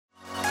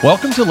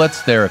Welcome to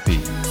Let's Therapy,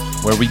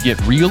 where we get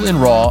real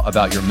and raw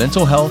about your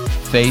mental health,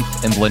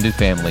 faith, and blended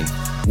family.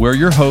 We're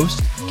your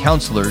hosts,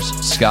 counselors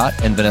Scott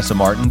and Vanessa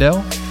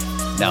Martindale.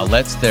 Now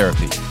let's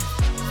therapy.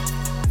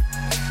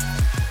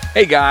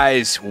 Hey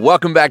guys,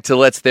 welcome back to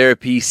Let's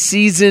Therapy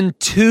Season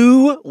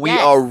 2. We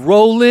are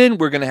rolling.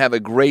 We're going to have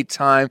a great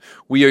time.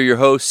 We are your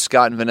hosts,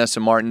 Scott and Vanessa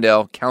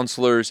Martindale,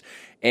 counselors,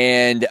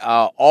 and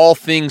all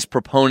things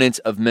proponents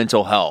of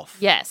mental health.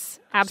 Yes.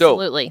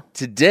 Absolutely.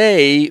 So,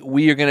 today,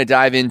 we are going to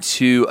dive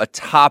into a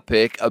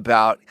topic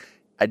about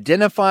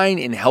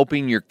identifying and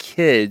helping your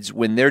kids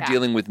when they're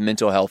dealing with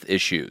mental health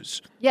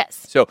issues.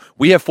 Yes. So,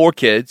 we have 4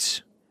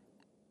 kids.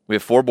 We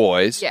have 4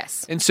 boys.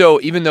 Yes. And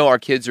so, even though our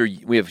kids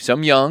we have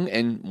some young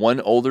and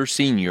one older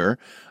senior,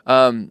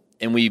 and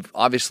we've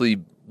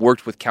obviously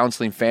worked with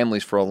counseling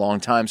families for a long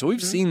time. So,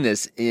 we've seen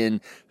this in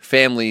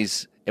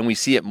families, and we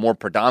see it more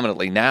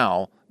predominantly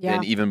now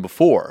than even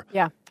before.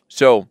 Yeah.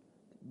 So,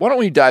 why don't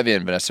we dive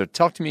in, Vanessa?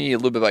 Talk to me a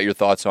little bit about your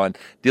thoughts on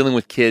dealing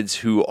with kids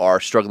who are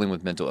struggling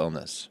with mental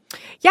illness.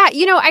 Yeah,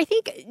 I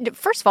think,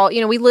 first of all,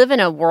 we live in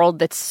a world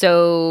that's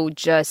so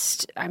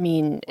just,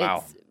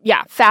 it's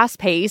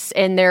fast-paced,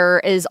 and there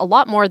is a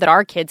lot more that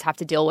our kids have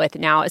to deal with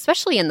now,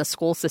 especially in the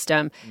school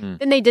system,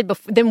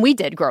 than we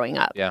did growing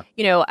up. Yeah.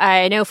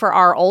 I know for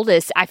our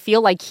oldest, I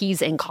feel like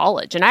he's in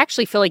college, and I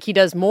actually feel like he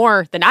does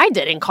more than I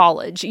did in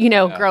college,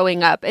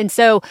 growing up. And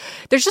so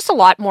there's just a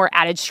lot more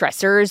added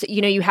stressors.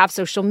 You have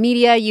social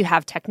media, you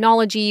have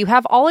technology, you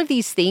have all of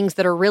these things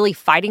that are really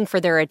fighting for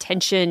their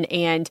attention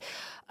and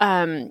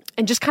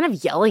just kind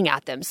of yelling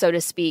at them, so to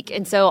speak.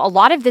 And so a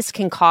lot of this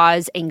can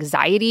cause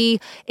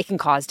anxiety. It can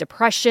cause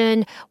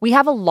depression. We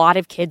have a lot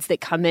of kids that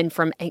come in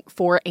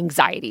for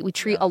anxiety. We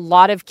treat a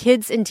lot of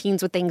kids and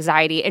teens with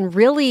anxiety. And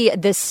really,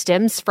 this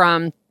stems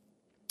from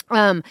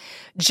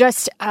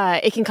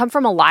it can come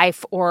from a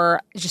life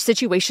or just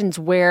situations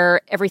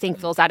where everything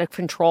feels out of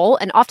control.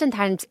 And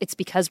oftentimes it's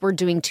because we're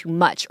doing too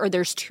much or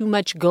there's too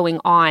much going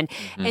on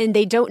and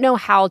they don't know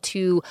how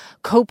to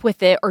cope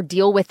with it or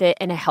deal with it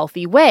in a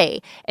healthy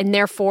way. And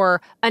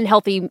therefore,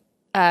 unhealthy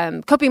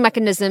coping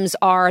mechanisms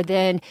are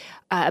then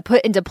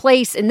put into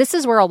place. And this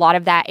is where a lot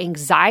of that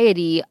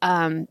anxiety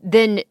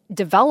then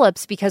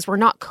develops because we're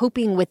not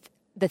coping with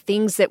the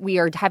things that we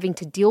are having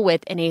to deal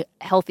with in a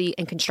healthy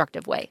and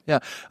constructive way. Yeah.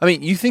 I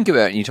mean, you think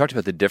about it, and you talked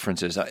about the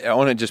differences. I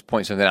want to just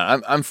point something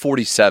out. I'm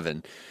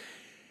 47.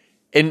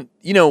 And,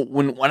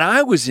 when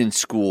I was in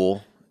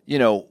school,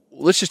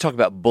 let's just talk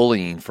about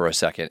bullying for a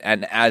second.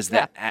 And as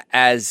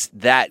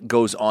that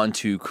goes on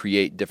to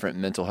create different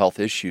mental health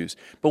issues.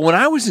 But when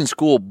I was in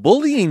school,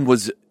 bullying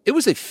was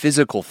a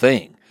physical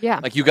thing. Yeah.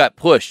 Like you got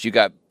pushed, you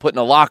got put in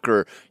a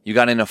locker, you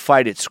got in a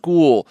fight at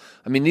school.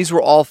 I mean, these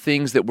were all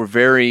things that were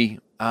very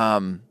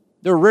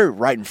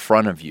right in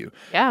front of you.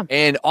 Yeah.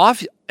 And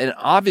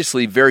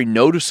obviously very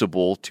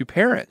noticeable to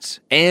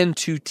parents and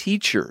to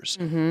teachers.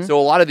 Mm-hmm. So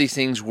a lot of these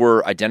things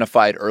were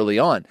identified early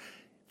on.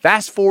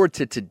 Fast forward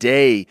to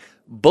today,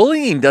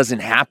 bullying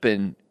doesn't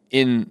happen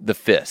in the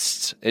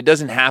fists. It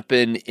doesn't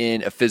happen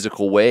in a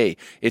physical way.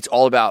 It's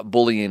all about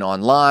bullying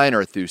online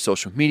or through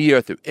social media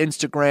or through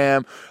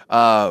Instagram,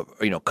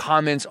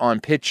 comments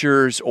on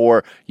pictures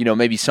or,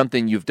 maybe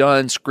something you've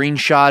done,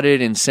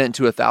 screenshotted and sent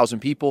to 1,000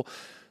 people.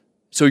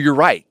 So you're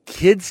right.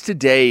 Kids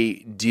today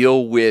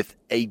deal with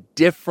a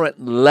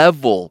different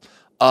level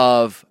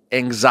of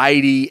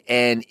anxiety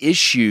and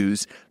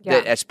issues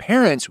that as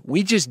parents,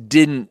 we just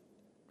didn't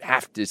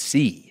have to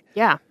see.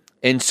 Yeah.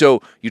 And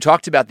so you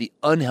talked about the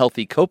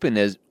unhealthy coping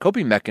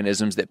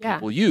mechanisms that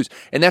people use.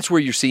 And that's where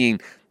you're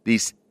seeing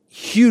these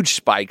huge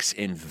spikes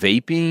in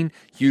vaping,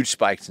 huge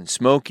spikes in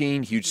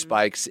smoking, huge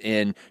spikes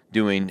in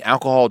doing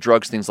alcohol,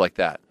 drugs, things like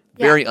that.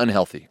 Very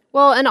unhealthy.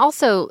 Well, and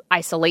also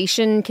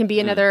isolation can be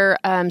another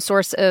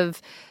source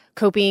of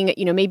coping.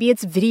 Maybe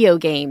it's video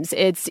games.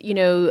 It's,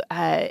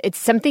 it's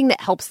something that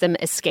helps them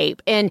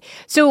escape. And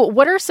so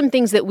what are some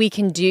things that we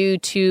can do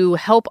to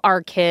help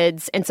our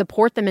kids and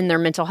support them in their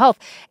mental health?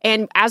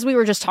 And as we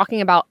were just talking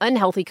about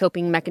unhealthy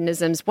coping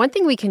mechanisms, one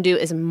thing we can do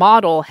is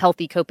model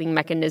healthy coping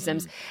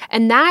mechanisms.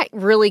 And that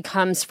really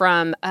comes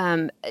from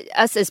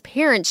us as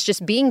parents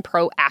just being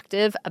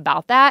proactive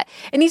about that.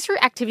 And these are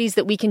activities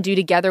that we can do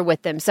together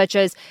with them, such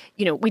as,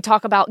 we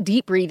talk about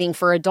deep breathing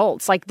for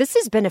adults. Like this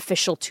is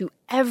beneficial to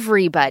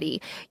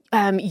everybody.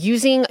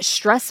 Using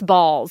stress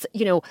balls,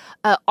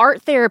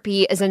 art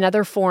therapy is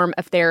another form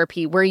of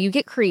therapy where you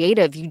get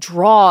creative, you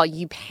draw,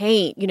 you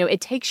paint,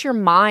 it takes your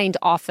mind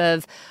off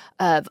of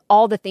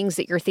all the things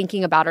that you're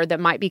thinking about or that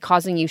might be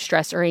causing you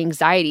stress or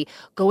anxiety.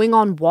 Going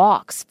on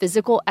walks,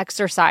 physical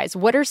exercise.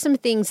 What are some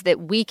things that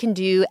we can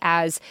do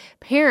as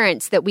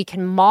parents that we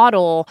can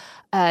model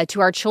to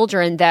our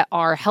children that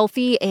are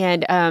healthy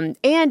and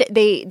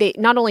they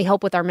not only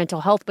help with our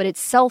mental health, but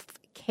it's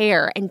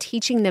self-care and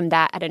teaching them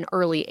that at an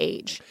early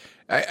age.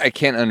 I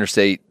can't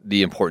understate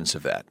the importance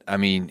of that. I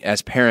mean,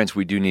 as parents,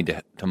 we do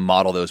need to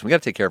model those. We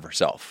got to take care of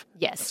ourselves.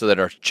 Yes. So that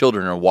our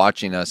children are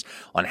watching us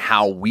on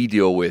how we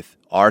deal with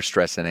our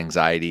stress and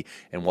anxiety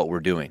and what we're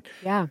doing.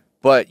 Yeah.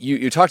 But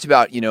you talked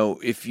about,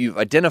 if you've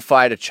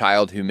identified a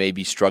child who may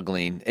be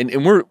struggling,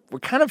 and we're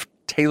kind of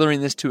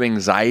tailoring this to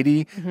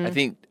anxiety. I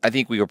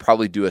think we could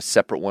probably do a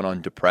separate one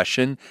on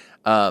depression,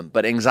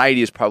 but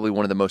anxiety is probably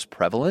one of the most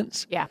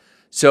prevalent. Yeah.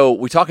 So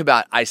we talk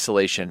about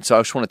isolation. So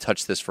I just want to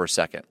touch this for a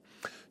second.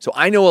 So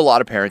I know a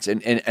lot of parents,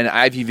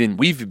 and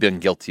we've been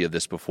guilty of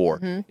this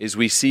before, is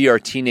we see our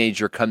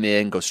teenager come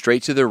in, go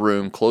straight to their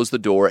room, close the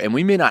door, and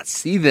we may not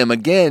see them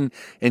again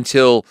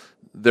until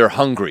they're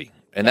hungry.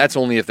 And that's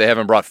only if they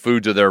haven't brought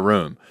food to their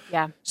room.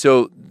 Yeah.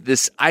 So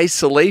this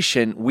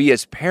isolation, we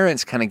as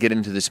parents kind of get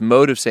into this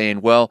mode of saying,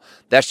 well,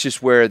 that's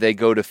just where they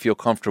go to feel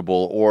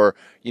comfortable, or,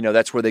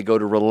 that's where they go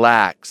to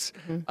relax.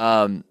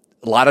 A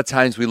lot of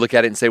times we look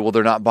at it and say, well,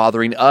 they're not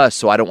bothering us,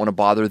 so I don't want to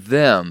bother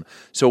them.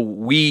 So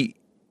we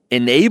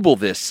enable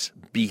this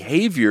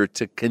behavior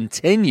to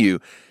continue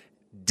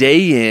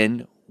day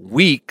in,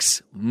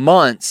 weeks,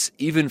 months,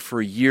 even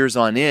for years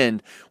on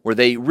end, where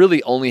they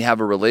really only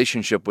have a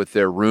relationship with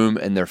their room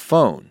and their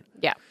phone.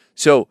 Yeah.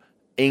 So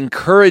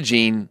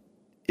encouraging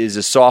is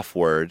a soft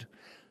word.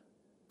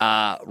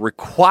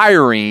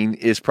 Requiring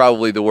is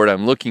probably the word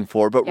I'm looking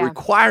for, but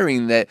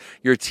requiring that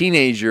your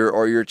teenager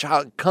or your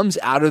child comes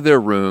out of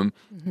their room,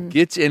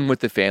 gets in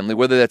with the family,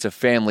 whether that's a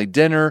family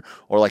dinner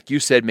or, like you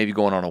said, maybe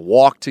going on a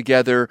walk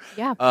together.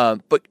 Yeah.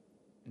 But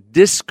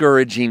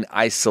discouraging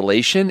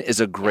isolation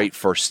is a great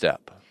first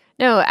step.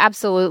 No,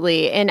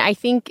 absolutely. And I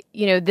think,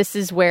 this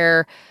is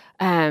where,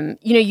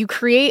 you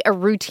create a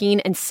routine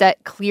and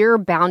set clear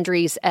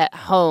boundaries at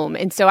home.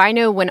 And so I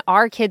know when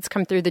our kids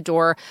come through the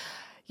door,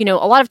 a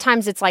lot of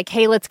times it's like,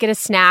 hey, let's get a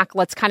snack.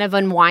 Let's kind of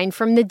unwind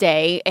from the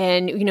day.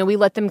 And, we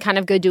let them kind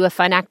of go do a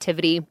fun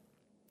activity,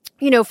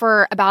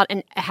 for about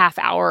a half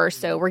hour or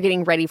so. We're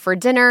getting ready for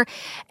dinner.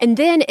 And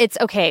then it's,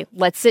 okay,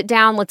 let's sit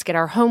down. Let's get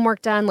our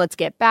homework done. Let's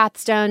get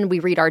baths done. We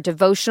read our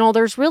devotional.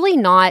 There's really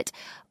not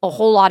a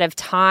whole lot of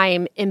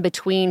time in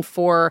between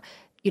for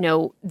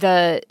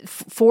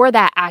for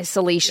that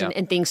isolation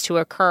and things to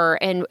occur.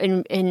 And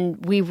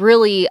we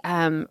really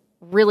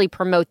really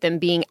promote them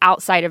being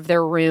outside of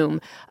their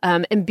room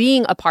and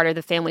being a part of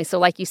the family. So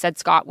like you said,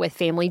 Scott, with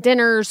family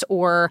dinners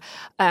or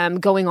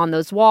going on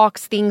those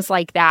walks, things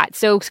like that.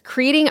 So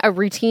creating a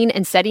routine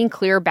and setting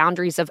clear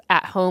boundaries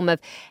at home of,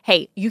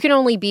 hey, you can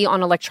only be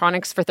on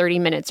electronics for 30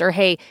 minutes, or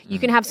hey, you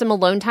can have some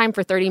alone time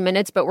for 30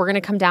 minutes, but we're going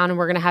to come down and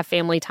we're going to have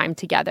family time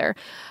together.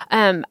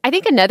 I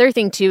think another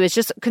thing too is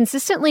just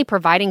consistently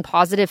providing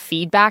positive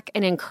feedback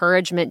and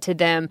encouragement to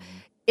them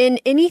in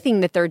anything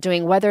that they're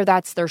doing, whether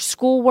that's their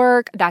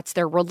schoolwork, that's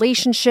their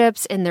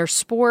relationships, in their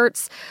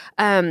sports.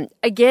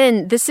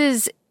 Again, this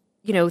is,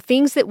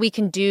 things that we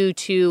can do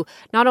to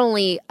not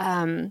only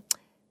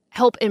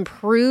help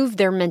improve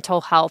their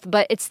mental health,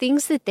 but it's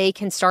things that they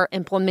can start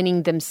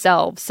implementing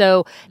themselves.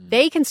 So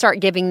they can start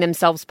giving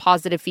themselves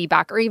positive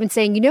feedback, or even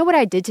saying, you know what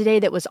I did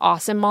today that was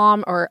awesome,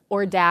 Mom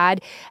or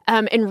Dad,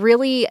 and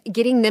really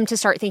getting them to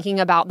start thinking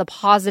about the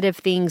positive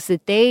things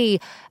that they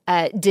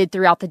did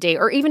throughout the day,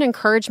 or even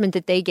encouragement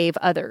that they gave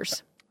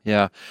others.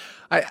 Yeah.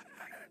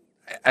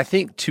 I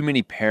think too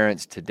many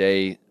parents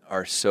today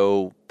are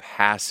so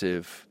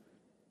passive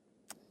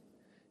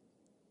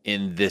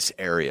in this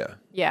area.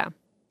 Yeah.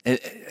 And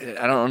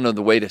I don't know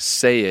the way to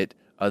say it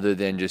other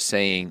than just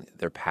saying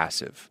they're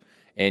passive.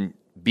 And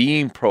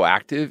being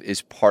proactive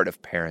is part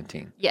of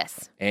parenting.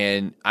 Yes.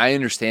 And I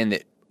understand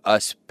that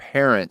us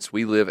parents,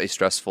 we live a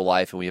stressful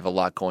life and we have a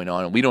lot going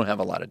on and we don't have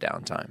a lot of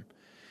downtime.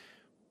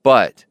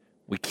 But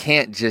we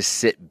can't just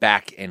sit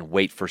back and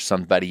wait for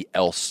somebody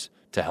else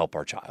to help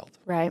our child.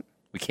 Right.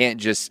 We can't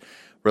just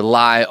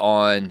rely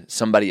on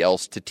somebody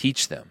else to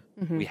teach them.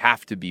 We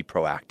have to be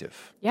proactive.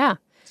 Yeah.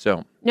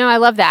 So, no, I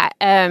love that.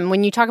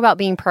 When you talk about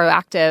being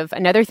proactive,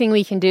 another thing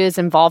we can do is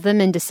involve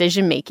them in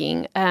decision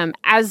making.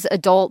 As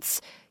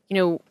adults,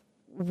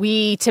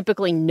 we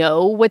typically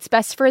know what's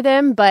best for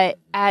them, but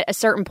at a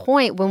certain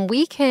point, when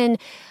we can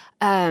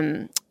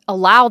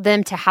allow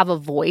them to have a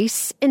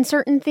voice in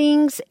certain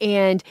things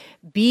and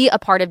be a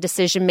part of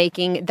decision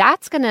making,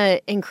 that's going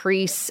to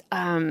increase.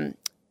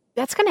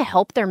 That's going to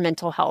help their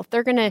mental health.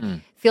 They're going to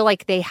feel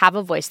like they have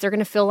a voice. They're going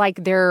to feel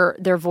like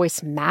their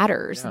voice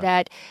matters,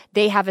 that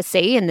they have a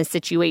say in the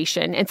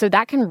situation. And so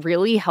that can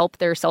really help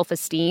their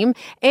self-esteem.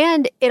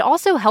 And it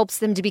also helps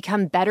them to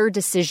become better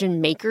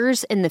decision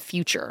makers in the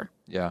future.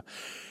 Yeah.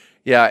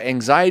 Yeah.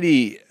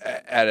 Anxiety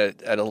at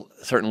a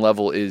certain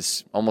level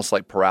is almost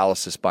like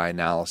paralysis by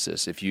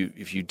analysis. If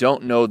you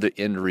don't know the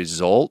end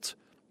result,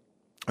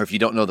 or if you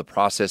don't know the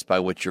process by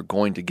which you're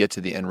going to get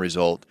to the end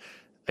result,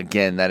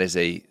 again, that is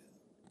a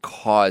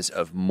cause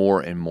of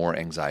more and more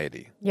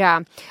anxiety.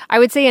 Yeah. I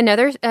would say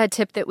another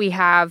tip that we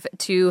have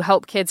to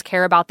help kids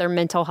care about their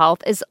mental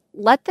health is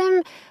let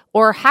them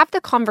or have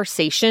the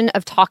conversation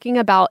of talking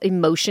about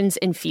emotions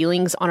and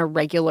feelings on a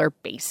regular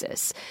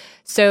basis.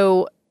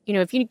 So,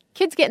 if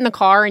kids get in the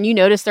car and you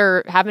notice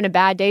they're having a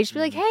bad day, just be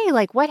like, hey,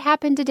 what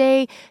happened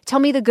today? Tell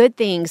me the good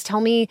things.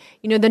 Tell me,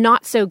 the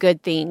not so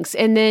good things.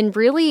 And then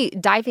really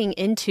diving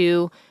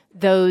into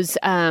those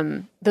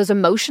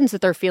emotions that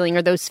they're feeling,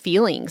 or those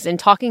feelings, and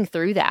talking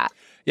through that.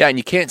 Yeah, and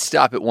you can't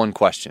stop at one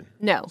question.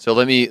 No. So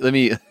let me let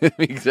me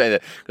say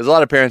that, because a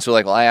lot of parents are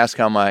like, "Well, I asked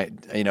how my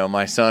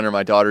son or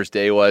my daughter's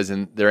day was,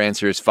 and their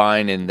answer is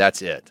fine, and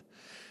that's it."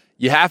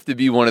 You have to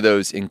be one of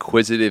those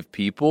inquisitive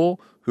people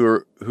who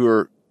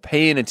are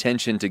paying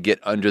attention to get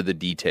under the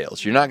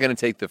details. You're not going to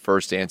take the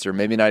first answer,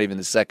 maybe not even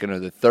the second or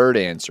the third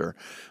answer,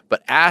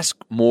 but ask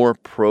more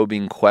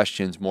probing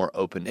questions, more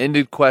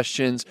open-ended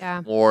questions,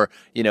 more,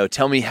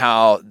 tell me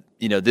how,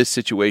 this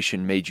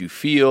situation made you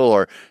feel,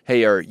 or,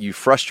 hey, are you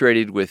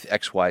frustrated with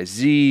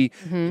XYZ?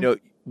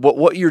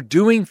 What you're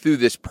doing through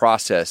this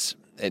process,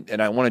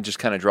 and I want to just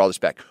kind of draw this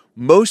back.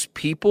 Most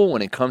people,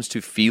 when it comes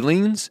to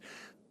feelings,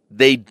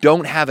 they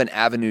don't have an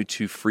avenue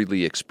to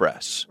freely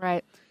express.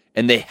 Right.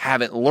 And they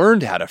haven't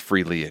learned how to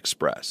freely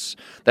express.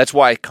 That's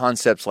why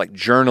concepts like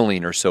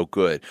journaling are so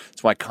good.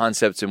 That's why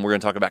concepts, and we're going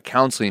to talk about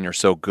counseling, are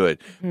so good.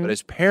 But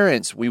as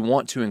parents, we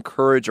want to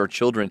encourage our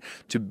children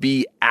to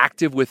be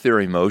active with their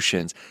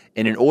emotions.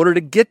 And in order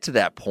to get to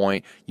that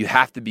point, you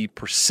have to be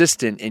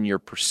persistent in your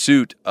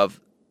pursuit of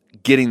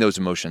getting those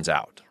emotions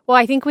out. Well,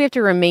 I think we have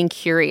to remain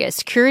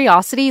curious.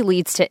 Curiosity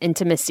leads to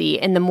intimacy.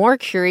 And the more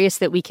curious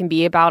that we can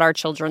be about our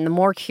children, the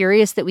more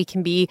curious that we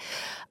can be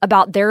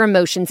about their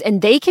emotions,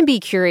 and they can be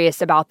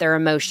curious about their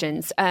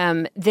emotions,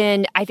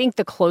 then I think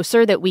the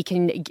closer that we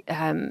can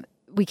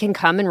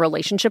come in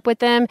relationship with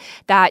them,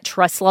 that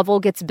trust level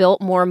gets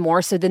built more and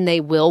more, so then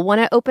they will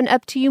want to open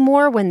up to you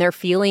more when they're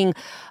feeling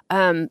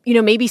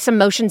maybe some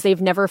emotions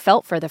they've never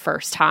felt for the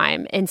first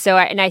time. And so,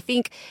 I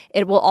think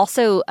it will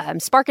also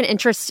spark an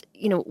interest,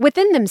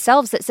 within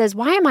themselves that says,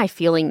 why am I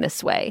feeling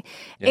this way?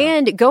 Yeah.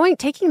 And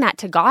taking that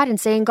to God and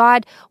saying,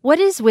 God, what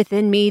is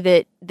within me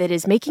that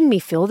is making me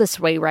feel this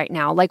way right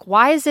now? Like,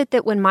 why is it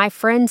that when my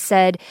friend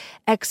said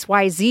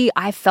XYZ,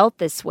 I felt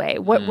this way?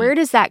 Where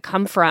does that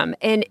come from?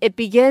 And it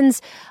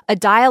begins a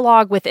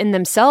dialogue within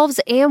themselves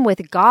and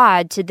with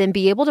God to then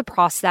be able to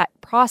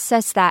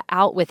process that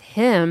out with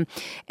Him.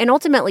 And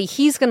ultimately,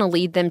 He's going to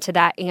lead them to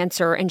that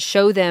answer and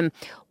show them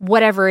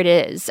whatever it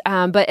is.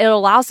 But it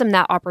allows them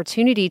that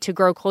opportunity to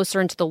grow closer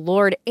into the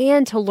Lord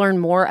and to learn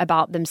more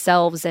about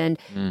themselves and,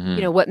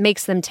 what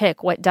makes them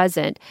tick, what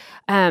doesn't.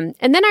 And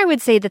then I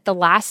would say that the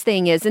last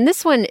thing is, and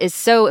this one is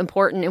so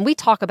important, and we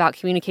talk about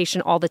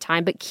communication all the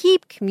time, but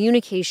keep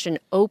communication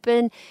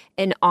open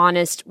and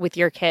honest with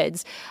your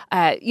kids.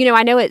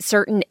 I know at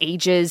certain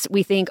ages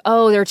we think,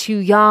 oh, they're too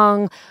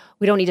young,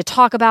 we don't need to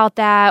talk about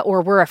that,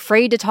 or we're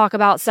afraid to talk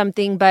about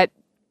something, but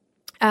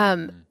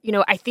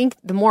I think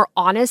the more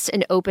honest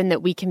and open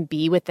that we can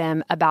be with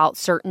them about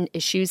certain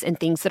issues and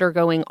things that are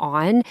going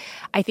on,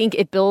 I think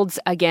it builds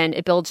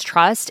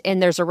trust,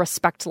 and there's a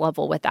respect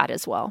level with that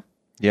as well.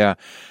 Yeah.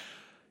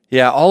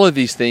 Yeah, all of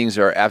these things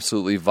are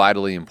absolutely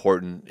vitally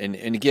important. And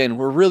again,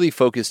 we're really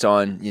focused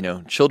on,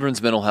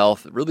 children's mental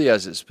health, really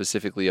as it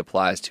specifically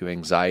applies to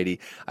anxiety.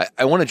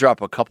 I want to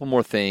drop a couple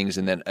more things,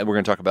 and then we're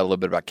going to talk about a little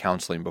bit about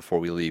counseling before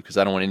we leave, because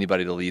I don't want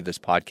anybody to leave this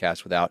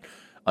podcast without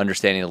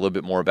understanding a little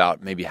bit more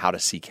about maybe how to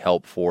seek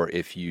help for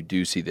if you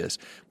do see this.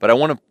 But I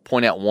want to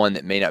point out one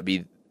that may not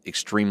be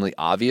extremely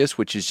obvious,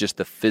 which is just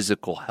the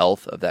physical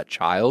health of that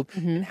child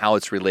and how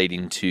it's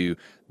relating to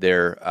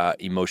their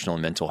emotional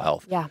and mental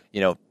health. Yeah.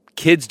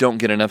 Kids don't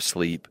get enough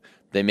sleep.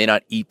 They may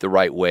not eat the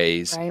right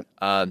ways.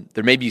 Right.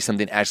 There may be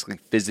something actually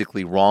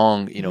physically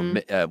wrong,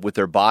 with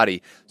their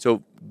body.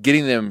 So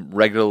getting them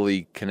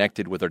regularly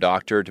connected with their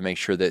doctor to make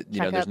sure that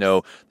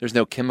there's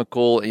no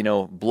chemical,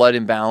 blood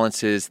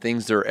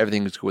imbalances,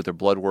 everything's good with their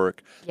blood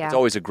work. Yeah. It's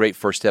always a great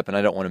first step, and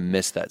I don't want to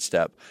miss that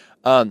step.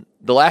 The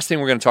last thing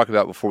we're going to talk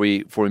about before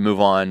we move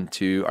on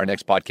to our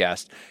next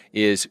podcast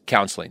is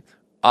counseling.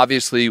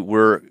 Obviously,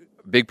 we're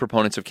big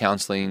proponents of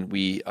counseling.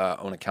 We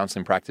own a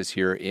counseling practice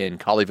here in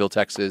Colleyville,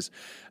 Texas,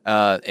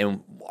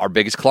 and our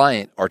biggest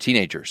client are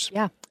teenagers.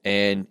 Yeah.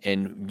 And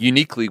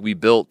uniquely, we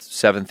built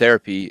Seven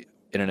Therapy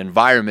in an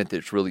environment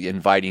that's really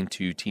inviting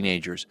to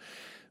teenagers.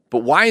 But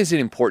why is it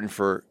important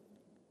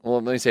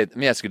let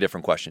me ask a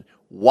different question.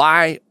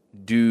 Why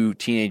do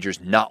teenagers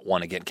not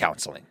want to get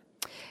counseling?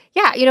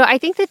 Yeah, I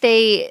think that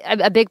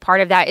a big part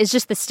of that is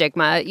just the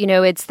stigma.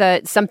 It's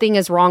that something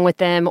is wrong with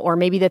them, or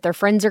maybe that their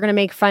friends are going to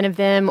make fun of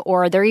them,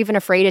 or they're even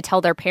afraid to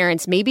tell their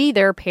parents. Maybe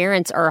their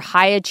parents are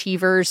high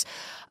achievers,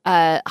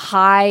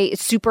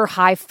 super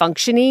high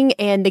functioning,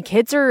 and the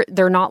kids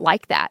they're not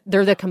like that.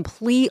 They're the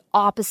complete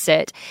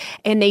opposite,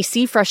 and they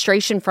see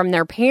frustration from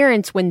their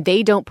parents when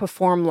they don't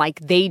perform like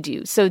they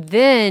do. So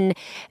then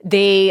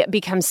they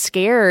become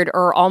scared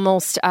or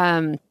almost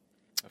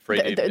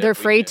they're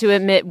afraid to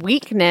admit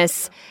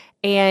weakness.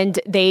 And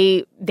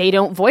they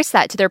don't voice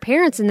that to their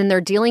parents, and then they're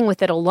dealing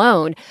with it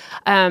alone.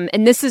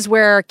 And this is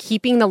where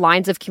keeping the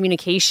lines of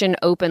communication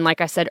open,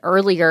 like I said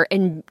earlier,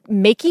 and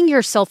making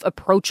yourself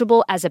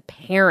approachable as a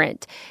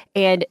parent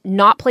and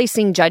not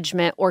placing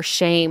judgment or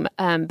shame,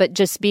 but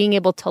just being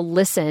able to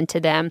listen to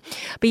them.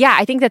 But yeah,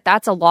 I think that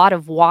that's a lot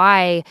of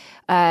why,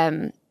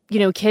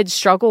 kids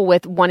struggle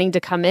with wanting to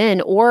come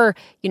in, or,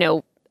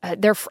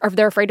 they're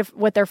afraid of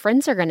what their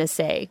friends are going to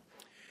say.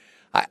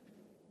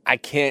 I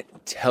can't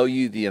tell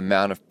you the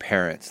amount of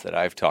parents that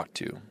I've talked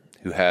to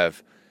who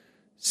have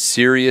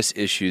serious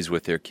issues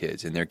with their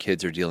kids, and their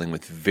kids are dealing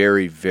with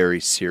very, very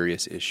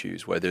serious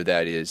issues, whether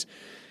that is,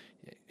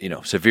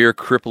 severe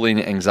crippling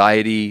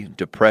anxiety,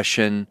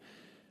 depression,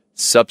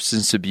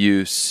 substance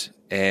abuse,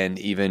 and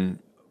even,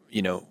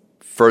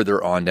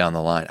 further on down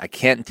the line. I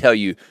can't tell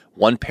you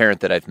one parent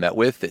that I've met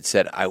with that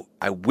said,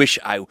 I wish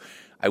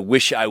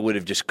I would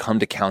have just come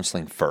to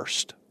counseling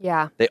first.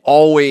 Yeah. They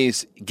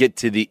always get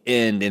to the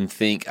end and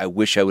think, I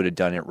wish I would have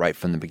done it right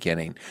from the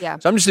beginning. Yeah.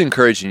 So I'm just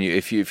encouraging you,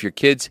 if your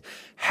kids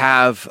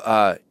have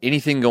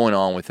anything going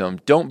on with them,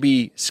 don't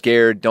be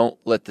scared. Don't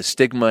let the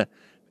stigma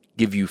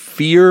give you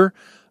fear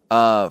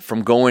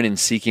from going and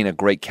seeking a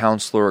great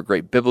counselor, a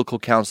great biblical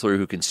counselor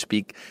who can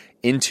speak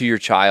into your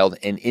child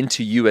and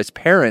into you as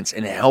parents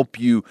and help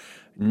you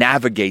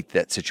navigate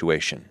that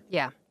situation.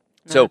 Yeah.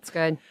 No, So that's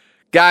good.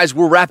 guys,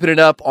 we're wrapping it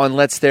up on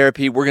Let's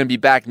Therapy. We're going to be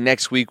back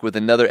next week with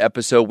another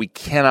episode. We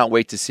cannot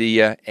wait to see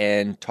you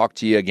and talk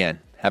to you again.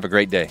 Have a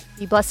great day.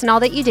 Be blessed in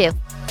all that you do.